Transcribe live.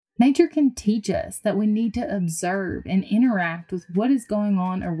Nature can teach us that we need to observe and interact with what is going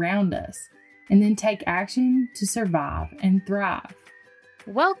on around us, and then take action to survive and thrive.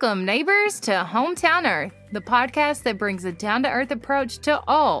 Welcome, neighbors, to Hometown Earth, the podcast that brings a down-to-earth approach to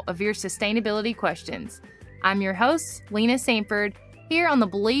all of your sustainability questions. I'm your host, Lena Sanford, here on the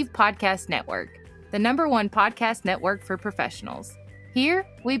Believe Podcast Network, the #1 podcast network for professionals. Here,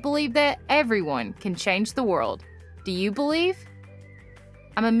 we believe that everyone can change the world. Do you believe?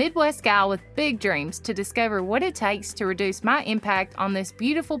 I'm a Midwest gal with big dreams to discover what it takes to reduce my impact on this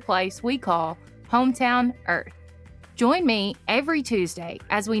beautiful place we call Hometown Earth. Join me every Tuesday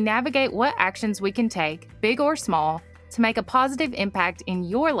as we navigate what actions we can take, big or small, to make a positive impact in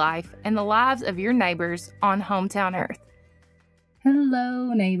your life and the lives of your neighbors on Hometown Earth.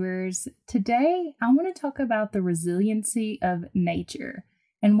 Hello, neighbors. Today, I want to talk about the resiliency of nature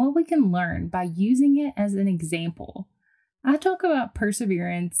and what we can learn by using it as an example. I talk about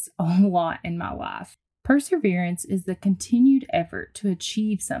perseverance a lot in my life. Perseverance is the continued effort to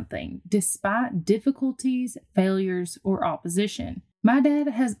achieve something despite difficulties, failures, or opposition. My dad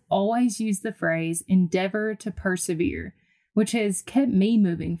has always used the phrase endeavor to persevere, which has kept me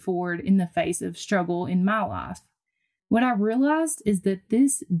moving forward in the face of struggle in my life. What I realized is that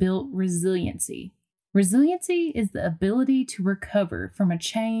this built resiliency. Resiliency is the ability to recover from a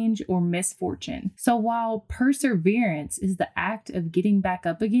change or misfortune. So while perseverance is the act of getting back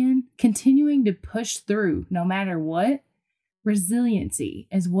up again, continuing to push through no matter what, resiliency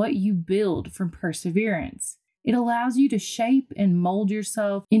is what you build from perseverance. It allows you to shape and mold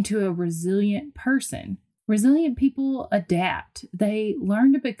yourself into a resilient person. Resilient people adapt. They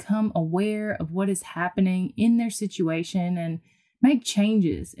learn to become aware of what is happening in their situation and make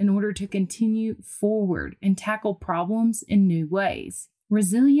changes in order to continue forward and tackle problems in new ways.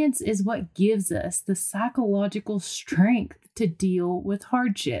 Resilience is what gives us the psychological strength to deal with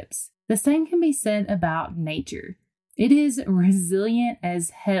hardships. The same can be said about nature. It is resilient as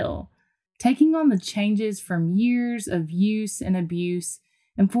hell, taking on the changes from years of use and abuse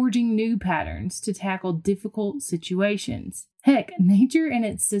and forging new patterns to tackle difficult situations. Heck, nature and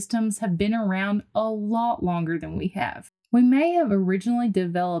its systems have been around a lot longer than we have. We may have originally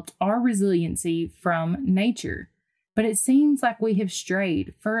developed our resiliency from nature, but it seems like we have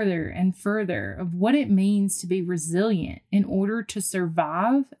strayed further and further of what it means to be resilient in order to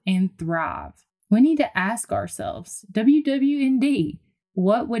survive and thrive. We need to ask ourselves, WWND,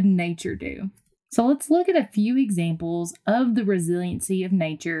 what would nature do? So let's look at a few examples of the resiliency of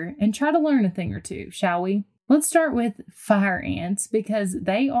nature and try to learn a thing or two, shall we? Let's start with fire ants because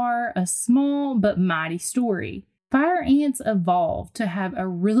they are a small but mighty story. Fire ants evolved to have a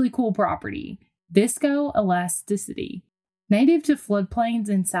really cool property, viscoelasticity. Native to floodplains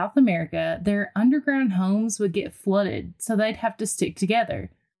in South America, their underground homes would get flooded, so they'd have to stick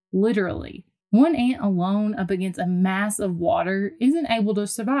together. Literally. One ant alone up against a mass of water isn't able to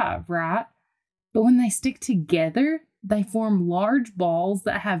survive, right? But when they stick together, they form large balls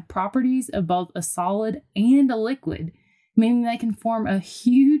that have properties of both a solid and a liquid, meaning they can form a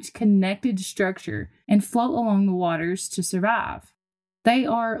huge connected structure and float along the waters to survive. They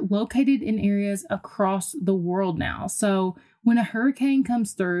are located in areas across the world now, so when a hurricane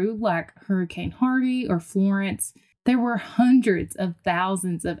comes through, like Hurricane Harvey or Florence, there were hundreds of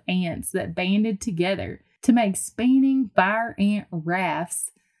thousands of ants that banded together to make spinning fire ant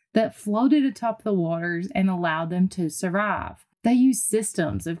rafts that floated atop the waters and allowed them to survive. They use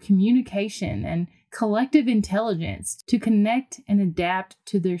systems of communication and collective intelligence to connect and adapt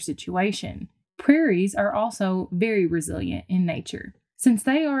to their situation. Prairies are also very resilient in nature, since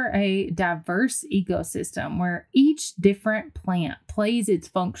they are a diverse ecosystem where each different plant plays its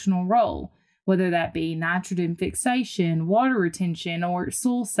functional role, whether that be nitrogen fixation, water retention, or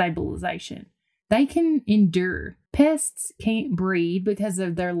soil stabilization. They can endure. Pests can't breed because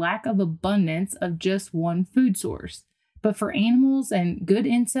of their lack of abundance of just one food source. But for animals and good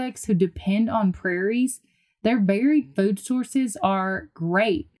insects who depend on prairies, their varied food sources are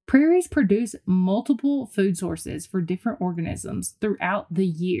great. Prairies produce multiple food sources for different organisms throughout the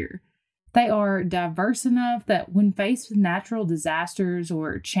year. They are diverse enough that when faced with natural disasters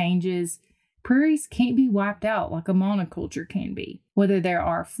or changes, prairies can't be wiped out like a monoculture can be. Whether there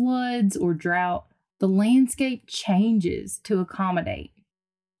are floods or drought, the landscape changes to accommodate.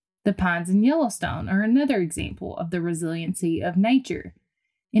 The pines in Yellowstone are another example of the resiliency of nature.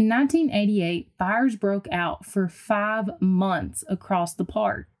 In 1988, fires broke out for 5 months across the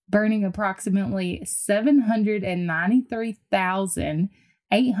park, burning approximately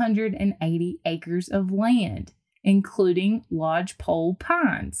 793,880 acres of land, including lodgepole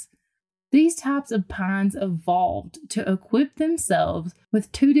pines. These types of pines evolved to equip themselves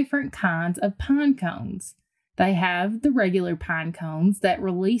with two different kinds of pine cones. They have the regular pine cones that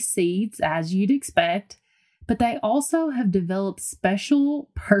release seeds as you'd expect, but they also have developed special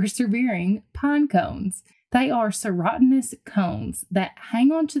persevering pine cones. They are serotinous cones that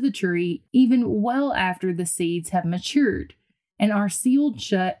hang onto the tree even well after the seeds have matured and are sealed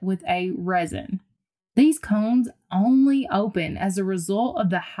shut with a resin. These cones only open as a result of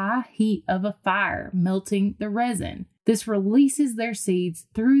the high heat of a fire melting the resin. This releases their seeds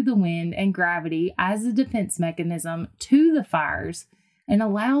through the wind and gravity as a defense mechanism to the fires and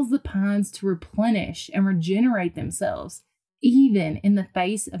allows the pines to replenish and regenerate themselves, even in the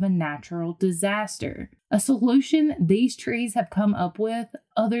face of a natural disaster. A solution these trees have come up with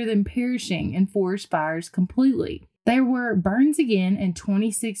other than perishing in forest fires completely. There were burns again in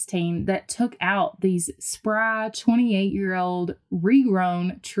 2016 that took out these spry 28-year-old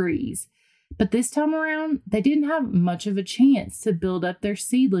regrown trees. But this time around, they didn't have much of a chance to build up their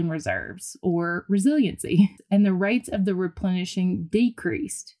seedling reserves or resiliency, and the rates of the replenishing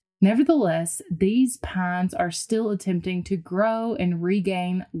decreased. Nevertheless, these pines are still attempting to grow and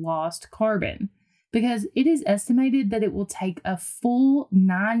regain lost carbon, because it is estimated that it will take a full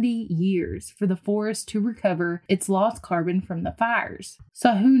 90 years for the forest to recover its lost carbon from the fires.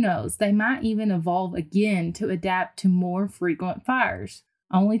 So who knows, they might even evolve again to adapt to more frequent fires.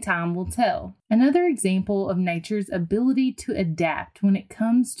 Only time will tell. Another example of nature's ability to adapt when it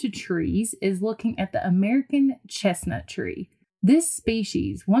comes to trees is looking at the American chestnut tree. This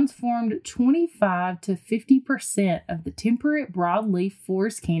species once formed 25 to 50% of the temperate broadleaf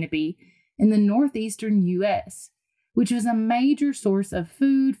forest canopy in the northeastern U.S., which was a major source of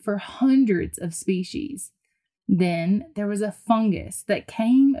food for hundreds of species. Then there was a fungus that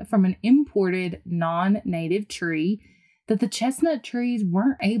came from an imported non-native tree that the chestnut trees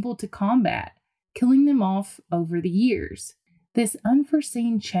weren't able to combat, killing them off over the years. This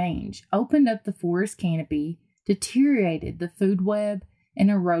unforeseen change opened up the forest canopy, deteriorated the food web, and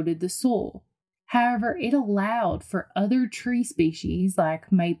eroded the soil. However, it allowed for other tree species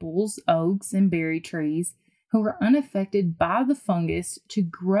like maples, oaks, and berry trees who were unaffected by the fungus to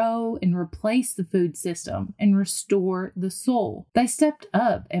grow and replace the food system and restore the soil. They stepped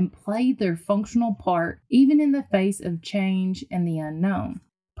up and played their functional part even in the face of change and the unknown.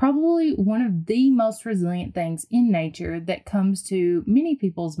 Probably one of the most resilient things in nature that comes to many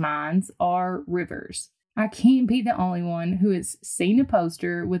people's minds are rivers. I can't be the only one who has seen a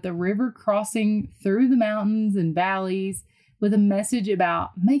poster with a river crossing through the mountains and valleys with a message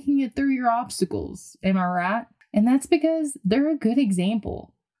about making it through your obstacles. Am I right? And that's because they're a good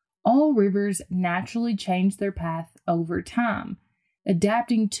example. All rivers naturally change their path over time,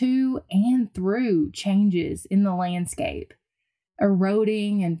 adapting to and through changes in the landscape,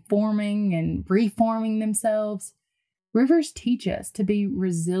 eroding and forming and reforming themselves. Rivers teach us to be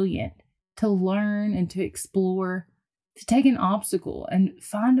resilient, to learn and to explore, to take an obstacle and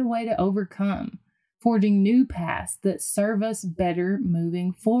find a way to overcome, forging new paths that serve us better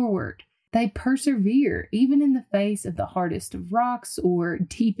moving forward. They persevere even in the face of the hardest of rocks or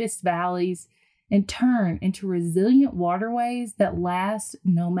deepest valleys and turn into resilient waterways that last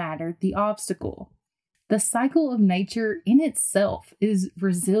no matter the obstacle. The cycle of nature in itself is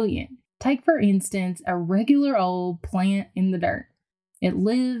resilient. Take, for instance, a regular old plant in the dirt. It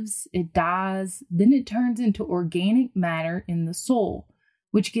lives, it dies, then it turns into organic matter in the soil,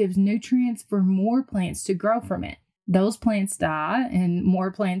 which gives nutrients for more plants to grow from it. Those plants die and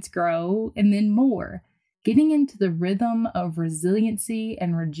more plants grow and then more, getting into the rhythm of resiliency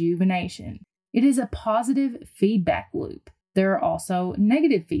and rejuvenation. It is a positive feedback loop. There are also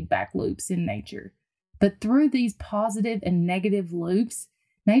negative feedback loops in nature. But through these positive and negative loops,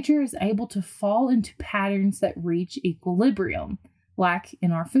 nature is able to fall into patterns that reach equilibrium, like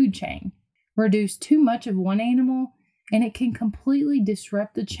in our food chain. Reduce too much of one animal, and it can completely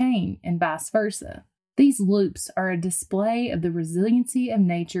disrupt the chain and vice versa. These loops are a display of the resiliency of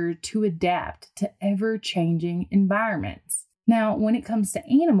nature to adapt to ever-changing environments. Now, when it comes to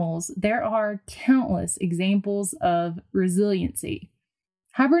animals, there are countless examples of resiliency.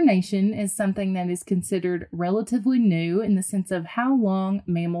 Hibernation is something that is considered relatively new in the sense of how long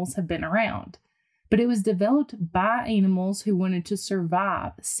mammals have been around, but it was developed by animals who wanted to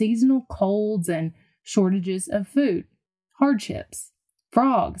survive seasonal colds and shortages of food, hardships.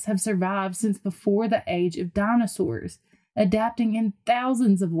 Frogs have survived since before the age of dinosaurs, adapting in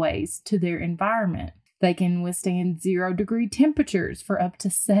thousands of ways to their environment. They can withstand 0-degree temperatures for up to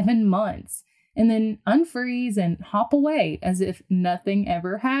 7 months, and then unfreeze and hop away as if nothing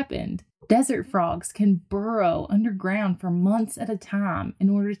ever happened. Desert frogs can burrow underground for months at a time in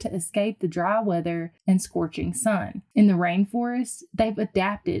order to escape the dry weather and scorching sun. In the rainforest, they've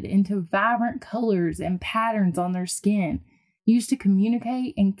adapted into vibrant colors and patterns on their skin, used to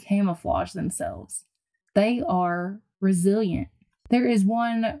communicate and camouflage themselves. They are resilient. There is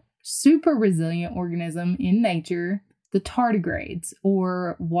one super resilient organism in nature, the tardigrades,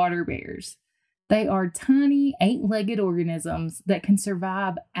 or water bears. They are tiny, 8-legged organisms that can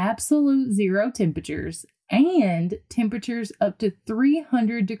survive absolute zero temperatures and temperatures up to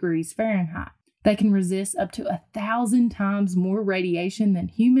 300 degrees Fahrenheit. They can resist up to 1,000 times more radiation than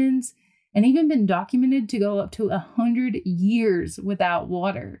humans, and even been documented to go up to 100 years without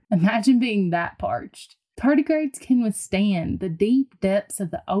water. Imagine being that parched. Tardigrades can withstand the deep depths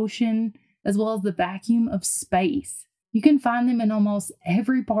of the ocean as well as the vacuum of space. You can find them in almost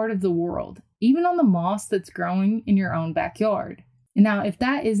every part of the world, even on the moss that's growing in your own backyard. Now, if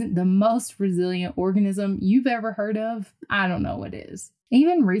that isn't the most resilient organism you've ever heard of, I don't know what is.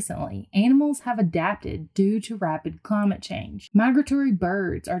 Even recently, animals have adapted due to rapid climate change. Migratory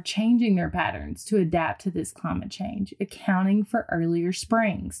birds are changing their patterns to adapt to this climate change, accounting for earlier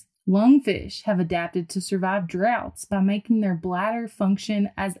springs. Lungfish have adapted to survive droughts by making their bladder function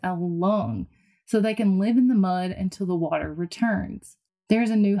as a lung, so they can live in the mud until the water returns. There's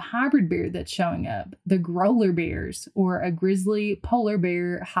a new hybrid bear that's showing up, the growler bears, or a grizzly polar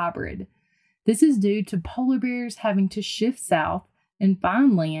bear hybrid. This is due to polar bears having to shift south and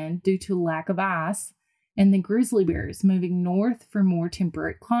find land due to lack of ice, and the grizzly bears moving north for more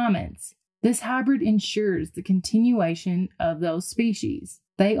temperate climates. This hybrid ensures the continuation of those species.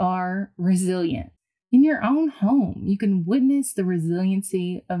 They are resilient. In your own home, you can witness the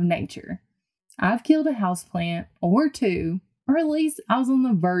resiliency of nature. I've killed a houseplant or two, or at least I was on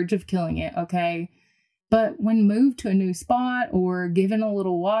the verge of killing it, okay? But when moved to a new spot or given a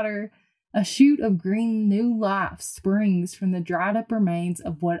little water, a shoot of green new life springs from the dried up remains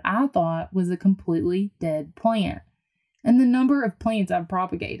of what I thought was a completely dead plant. And the number of plants I've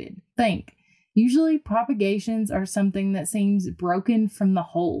propagated. Think, usually propagations are something that seems broken from the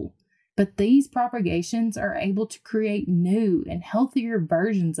whole, but these propagations are able to create new and healthier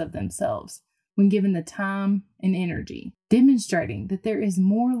versions of themselves when given the time and energy, demonstrating that there is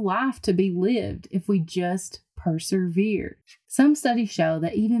more life to be lived if we just persevere. Some studies show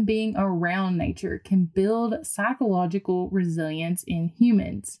that even being around nature can build psychological resilience in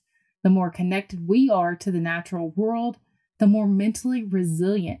humans. The more connected we are to the natural world, the more mentally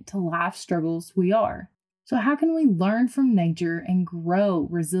resilient to life struggles we are. So how can we learn from nature and grow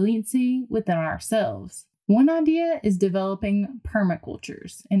resiliency within ourselves? One idea is developing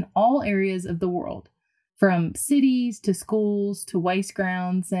permacultures in all areas of the world, from cities to schools to waste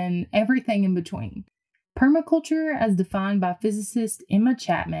grounds and everything in between. Permaculture, as defined by physicist Emma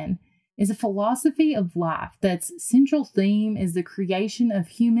Chapman, is a philosophy of life that's central theme is the creation of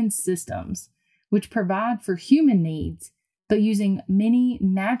human systems, which provide for human needs, but using many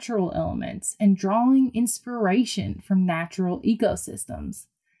natural elements and drawing inspiration from natural ecosystems.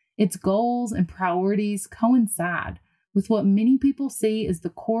 Its goals and priorities coincide with what many people see as the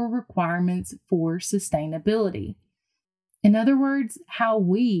core requirements for sustainability. In other words, how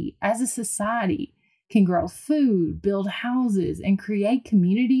we, as a society, can grow food, build houses, and create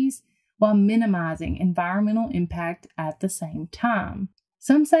communities while minimizing environmental impact at the same time.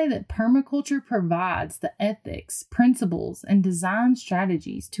 Some say that permaculture provides the ethics, principles, and design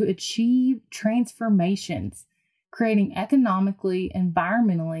strategies to achieve transformations, creating economically,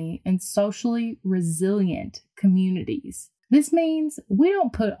 environmentally, and socially resilient communities. This means we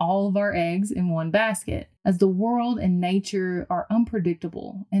don't put all of our eggs in one basket, as the world and nature are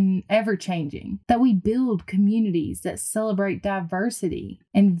unpredictable and ever-changing, that we build communities that celebrate diversity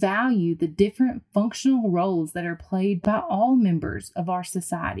and value the different functional roles that are played by all members of our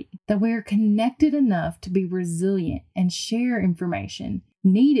society, that we are connected enough to be resilient and share information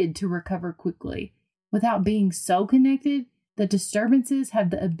needed to recover quickly, without being so connected that disturbances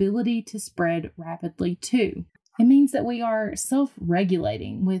have the ability to spread rapidly too. It means that we are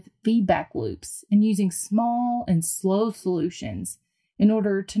self-regulating with feedback loops and using small and slow solutions in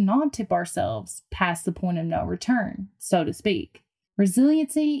order to not tip ourselves past the point of no return, so to speak.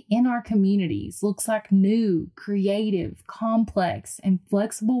 Resiliency in our communities looks like new, creative, complex, and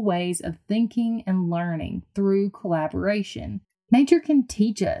flexible ways of thinking and learning through collaboration. Nature can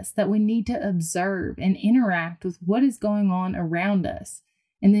teach us that we need to observe and interact with what is going on around us,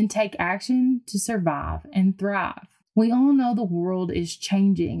 and then take action to survive and thrive. We all know the world is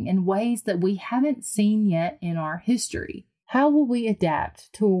changing in ways that we haven't seen yet in our history. How will we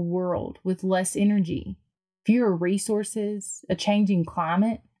adapt to a world with less energy, fewer resources, a changing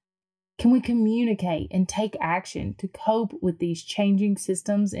climate? Can we communicate and take action to cope with these changing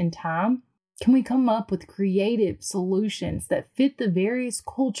systems in time? Can we come up with creative solutions that fit the various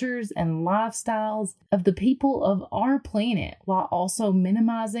cultures and lifestyles of the people of our planet while also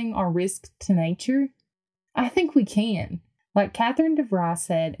minimizing our risk to nature? I think we can. Like Catherine DeVry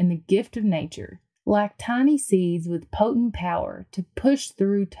said in The Gift of Nature, like tiny seeds with potent power to push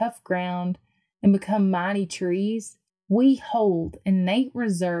through tough ground and become mighty trees, we hold innate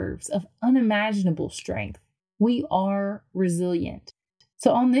reserves of unimaginable strength. We are resilient.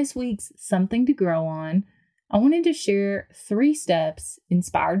 So on this week's Something to Grow On, I wanted to share 3 steps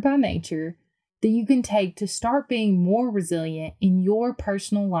inspired by nature that you can take to start being more resilient in your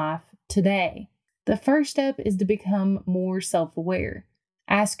personal life today. The first step is to become more self-aware.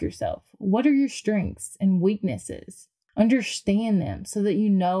 Ask yourself, what are your strengths and weaknesses? Understand them so that you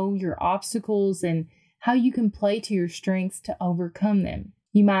know your obstacles and how you can play to your strengths to overcome them.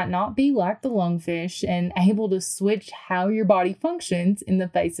 You might not be like the lungfish and able to switch how your body functions in the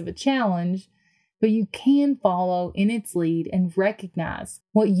face of a challenge, but you can follow in its lead and recognize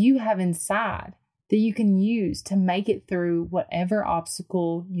what you have inside that you can use to make it through whatever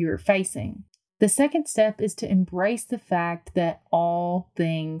obstacle you're facing. The second step is to embrace the fact that all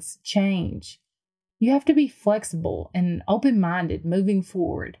things change. You have to be flexible and open-minded moving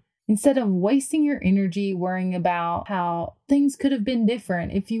forward. Instead of wasting your energy worrying about how things could have been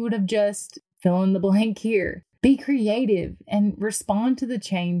different if you would have just fill in the blank here. Be creative and respond to the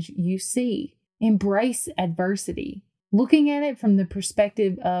change you see. Embrace adversity. Looking at it from the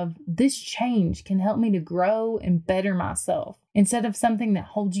perspective of this change can help me to grow and better myself instead of something that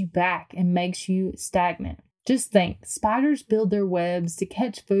holds you back and makes you stagnant. Just think, spiders build their webs to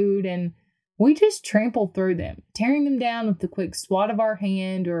catch food and we just trample through them, tearing them down with a quick swat of our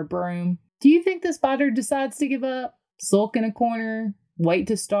hand or a broom. Do you think the spider decides to give up, sulk in a corner, wait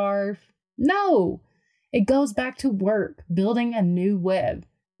to starve? No! It goes back to work, building a new web,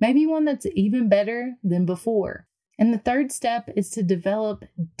 maybe one that's even better than before. And the third step is to develop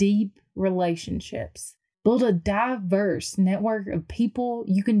deep relationships. Build a diverse network of people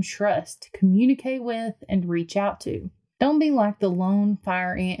you can trust, communicate with, and reach out to. Don't be like the lone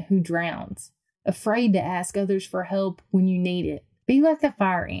fire ant who drowns, afraid to ask others for help when you need it. Be like the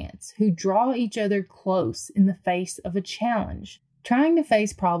fire ants who draw each other close in the face of a challenge. Trying to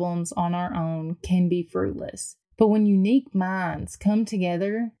face problems on our own can be fruitless, but when unique minds come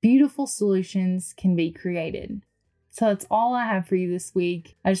together, beautiful solutions can be created. So that's all I have for you this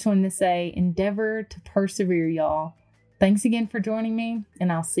week. I just wanted to say, endeavor to persevere, y'all. Thanks again for joining me,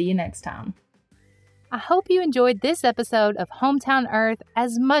 and I'll see you next time. I hope you enjoyed this episode of Hometown Earth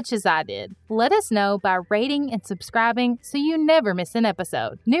as much as I did. Let us know by rating and subscribing so you never miss an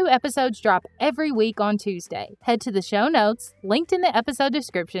episode. New episodes drop every week on Tuesday. Head to the show notes, linked in the episode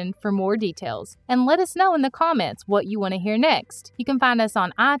description for more details. And let us know in the comments what you want to hear next. You can find us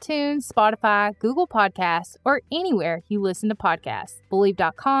on iTunes, Spotify, Google Podcasts, or anywhere you listen to podcasts.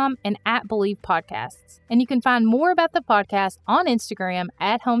 Believe.com and @Believe Podcasts. And you can find more about the podcast on Instagram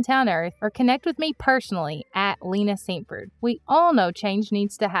 @Hometown Earth or connect with me personally @Lena Saintford. We all know change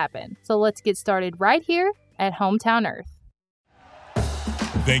needs to happen. So let's get started right here at Hometown Earth.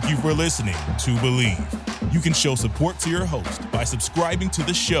 Thank you for listening to Believe. You can show support to your host by subscribing to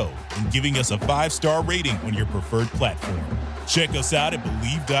the show and giving us a 5-star rating on your preferred platform. Check us out at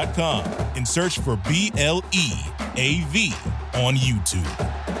Believe.com and search for BLEAV on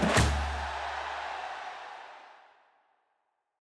YouTube.